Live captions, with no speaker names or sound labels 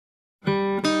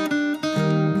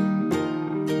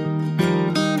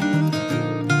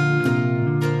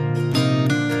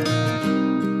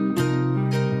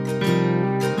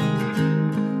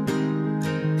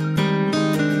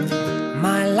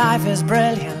life is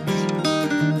brilliant.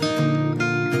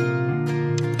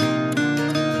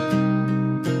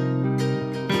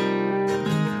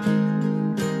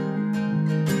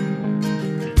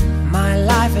 My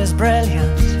life is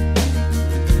brilliant.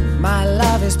 My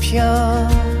love is pure.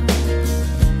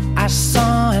 I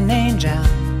saw an angel,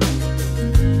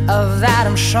 of that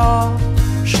I'm sure.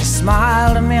 She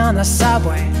smiled at me on the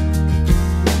subway.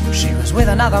 She was with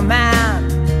another man,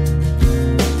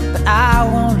 but I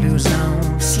won't lose no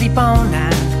sleep on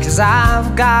that, 'cause I've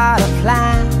got a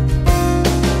plan.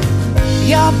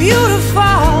 You're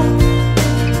beautiful.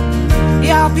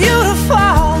 You're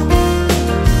beautiful.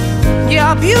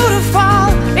 You're beautiful,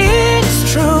 it's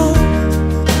true.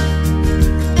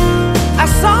 I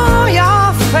saw your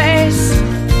face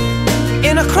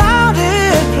in a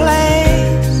crowded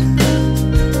place,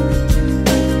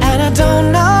 and I don't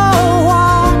know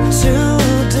what to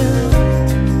do,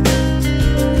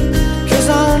 'cause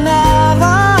I'll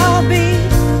never be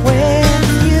with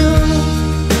you.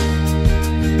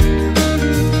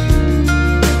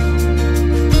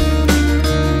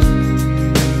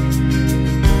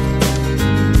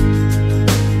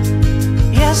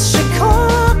 Yes, she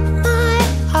caught my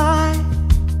eye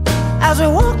as we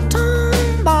walked on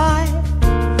by.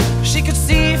 She could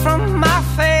see from my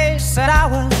face that I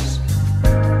was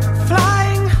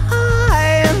flying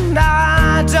high, and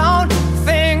I don't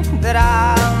think that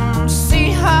I'll see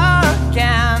her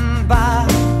again, but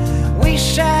we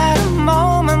shared a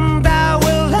moment that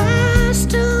will last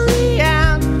till the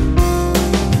end.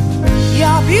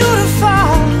 You're beautiful.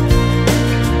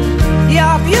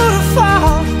 You're beautiful.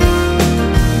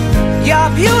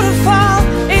 You're beautiful,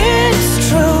 it's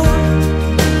true.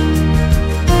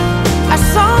 I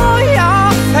saw your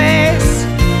face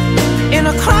in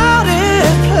a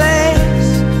crowded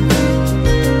place,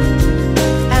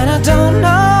 and I don't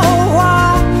know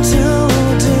what to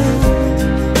do,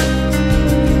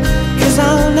 'cause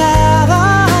I'll never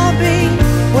be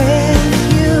with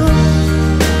you.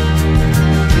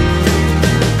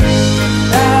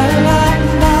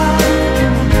 La-la-la-la,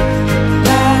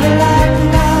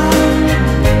 la-la-la-la,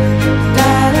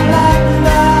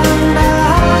 la-la-la-la.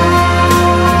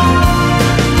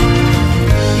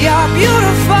 You're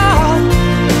beautiful.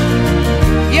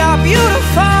 You're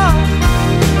beautiful.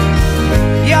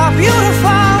 You're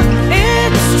beautiful,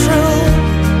 it's true.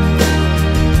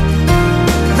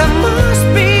 There must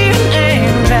be an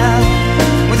angel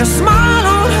with a smile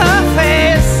on her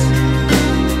face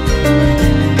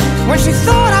when she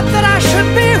thought up that I should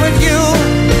be with you.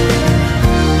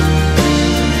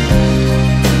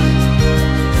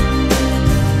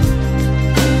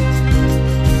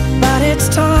 But it's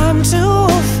time to